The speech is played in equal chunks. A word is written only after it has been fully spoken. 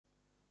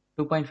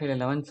2.5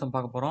 11th sum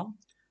பார்க்க போறோம்.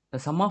 The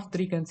sum of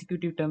three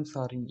consecutive terms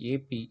are in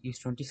AP is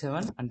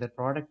 27 and the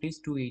product is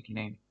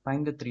 289.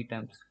 Find the three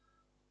terms.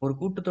 ஒரு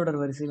கூட்டுத்தொடர்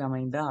வரிசையில்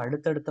அமைந்த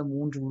அடுத்தடுத்த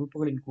மூன்று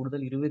உறுப்புகளின்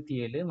கூடுதல்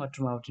 27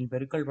 மற்றும் அவற்றின்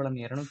பெருக்கல் பலன்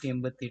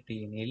 288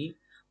 எனில்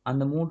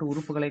அந்த மூன்று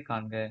உறுப்புகளை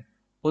காண்க.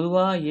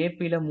 பொதுவா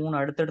ஏபியில் மூணு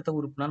அடுத்தடுத்த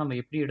உறுப்புனா நம்ம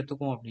எப்படி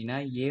எடுத்துக்குவோம் அப்படின்னா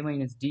a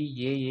minus D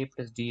A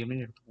plus D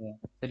அப்படின்னு எடுத்துக்குவோம்.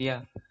 சரியா?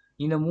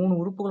 இந்த மூணு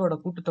உறுப்புகளோட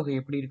கூட்டுத்தொகை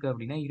எப்படி இருக்கு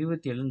அப்படின்னா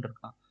 27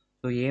 இருக்கான்.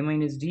 So a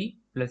minus D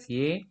plus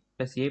A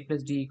plus A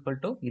plus D equal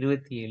to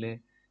 27.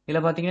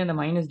 இதில் பார்த்தீங்கன்னா இந்த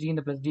மைனஸ் டி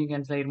இந்த பிளஸ் டி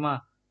கேன்சல் ஆயிருமா?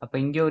 அப்போ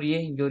இங்கே ஒரு ஏ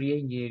இங்கே ஒரு ஏ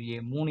இங்கே ஒரு ஏ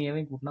 3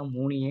 ஏவை கூட்டினா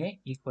 3a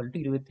ஈக்குவல் டு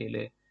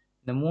 27.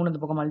 இந்த 3 இந்த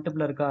பக்கம்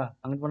மல்டிபிள் இருக்கா?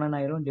 அங்கிட்டு போனால் என்ன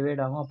ஆயிரும்?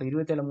 டிவைட் ஆகும். அப்போ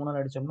 27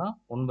 3 அடிச்சோம்னா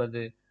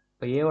 9.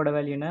 இப்போ ஏவோட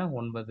வேல்யூ என்ன?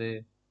 9.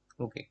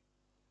 ஓகே.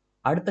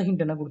 அடுத்த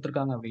ஹிண்ட் என்ன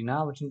கொடுத்துருக்காங்க அப்படின்னா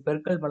அவற்றின்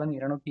பெருக்கல் பலன்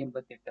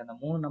 288. அந்த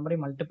மூணு நம்பரை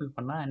மல்டிபிள்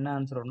பண்ணா என்ன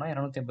ஆன்சர் வரும்னா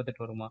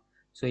 288 வருமா?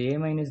 ஸோ ஏ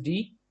மைனஸ் டி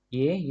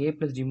ஏ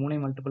பிளஸ் டி மூணை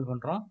மல்டிபிள்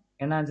பண்றோம்.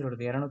 என்ன ஆன்சர்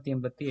வருது?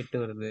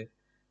 288 வருது.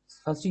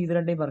 ஃபர்ஸ்ட் இது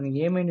ரெண்டையும் பாருங்க.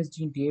 ஏ மைனஸ்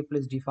டி ஏ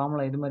பிளஸ் டி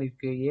ஃபார்முலா இது மாதிரி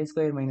இருக்கு. ஏ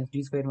ஸ்கொயர் மைனஸ்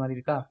டி ஸ்கொயர் மாதிரி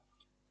இருக்கா?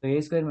 ஸோ ஏ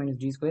ஸ்கொயர் மைனஸ்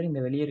டி ஸ்கொயர் இந்த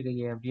வெளியே இருக்க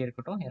ஏ அப்படியே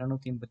இருக்கட்டும்.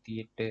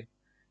 288.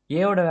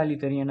 ஏவோட வேல்யூ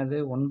தெரியும் என்னது?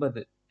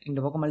 9. இந்த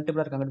பக்கம்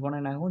மல்டிபிள் இருக்கு, அங்கிட்டு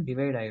போனால் என்ன ஆகும்?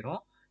 டிவைட்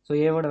ஆயிரும். ஸோ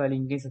ஏவோட வேல்யூ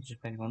இங்கே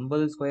சப்ஸ்டிட் பண்ணிக்கணும்.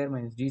 9 square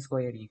minus D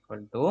square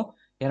equal to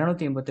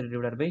 288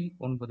 divide by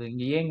 9.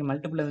 இங்கே ஏ இங்கே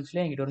மல்டிபிள்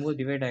இருந்துச்சுல, இங்கிட்ட வரும்போது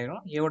டிவைட்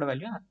ஆயிரும். ஏவோட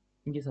வேல்யூ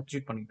இங்கே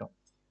சப்ஸ்டிட் பண்ணிட்டோம்.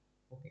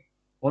 ஓகே.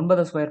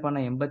 9 ஸ்கொயர்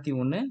பண்ண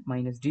 81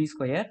 மைனஸ் டி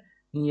ஸ்கொயர்.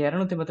 நீங்கள்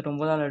 288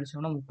 9ஆல்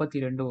அடிச்சோம்னா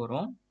 32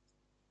 வரும்.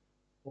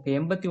 ஓகே.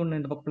 81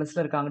 இந்த பக்கம் ப்ளஸில்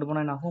இருக்கு, அங்கிட்டு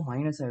போனால் என்ன ஆகும்?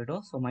 மைனஸ்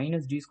ஆகிடும். So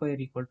minus D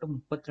square equal to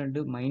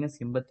 32 minus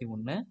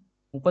 81.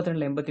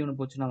 32ல் 81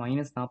 போச்சுன்னா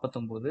மைனஸ்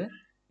 49.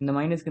 இந்த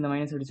மைனஸ்க்கு இந்த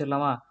மைனஸ்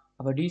அடிச்சிடலாமா?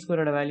 அப்போ டி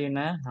ஸ்கொயரோட வேல்யூ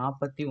என்ன?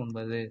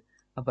 49.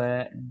 அப்போ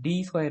டி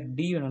ஸ்கொயர்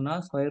டி வேணும்னா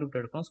ஸ்கொயர் ரூட்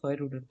எடுக்கணும். ஸ்கொயர்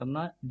ரூட்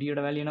எடுத்தோம்னா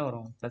டியோட வேல்யூ என்ன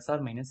வரும்? ப்ளஸ்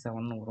ஆர் மைனஸ்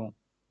 7 வரும்.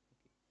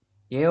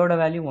 ஏயோட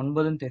வேல்யூ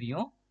 9ன்னு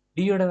தெரியும்.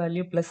 டியோட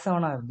வேல்யூ ப்ளஸ்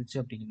 7 இருந்துச்சு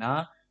அப்படின்னா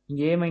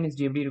இங்கே ஏ மைனஸ்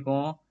டி எப்படி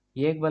இருக்கும்?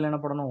 ஏக்கு பதில் என்ன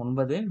போடணும்?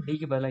 9.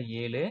 டிக்கு பதிலாக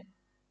 7.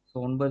 So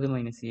 9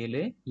 minus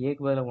 7.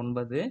 ஏக்கு பதிலாக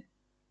 9.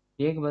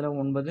 ஏக்கு பதிலாக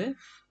 9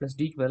 ப்ளஸ்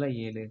டிக்கு பதிலாக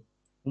 7.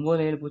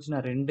 9 7 போச்சுன்னா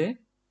 2.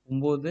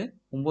 9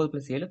 9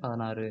 ப்ளஸ் 7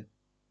 16.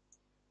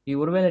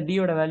 ஒருவேளை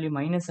டியோட வேல்யூ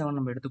மைனஸ் 7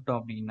 நம்ம எடுத்துக்கிட்டோம்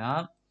அப்படின்னா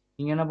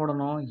நீங்கள் என்ன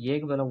போடணும்?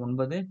 ஏக்கு பதிலாக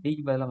 9,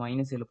 டிக்கு பதிலாக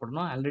மைனஸ் 7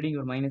 போடணும். ஆல்ரெடி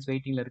ஒரு மைனஸ்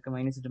வெயிட்டிங்கில் இருக்குது.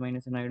 மைனஸ் இன்ட்டு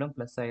மைனஸ் என்ன ஆகிடும்?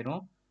 ப்ளஸ்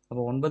ஆயிரும்.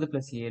 அப்போ 9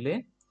 ப்ளஸ் 7,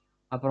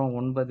 அப்புறம்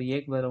 9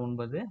 ஏக்கு பதிலாக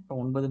 9,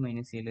 அப்புறம் 9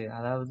 மைனஸ் 7.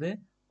 அதாவது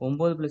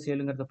 9 ப்ளஸ்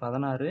 7ங்கிறது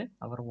 16,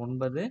 அப்புறம்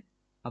 9,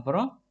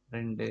 அப்புறம்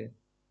 2.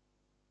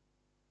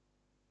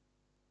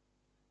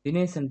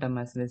 தினேஷ் சென்டம்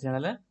மேத்ஸ் இந்த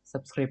சேனலை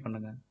சப்ஸ்கிரைப்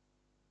பண்ணுங்கள்.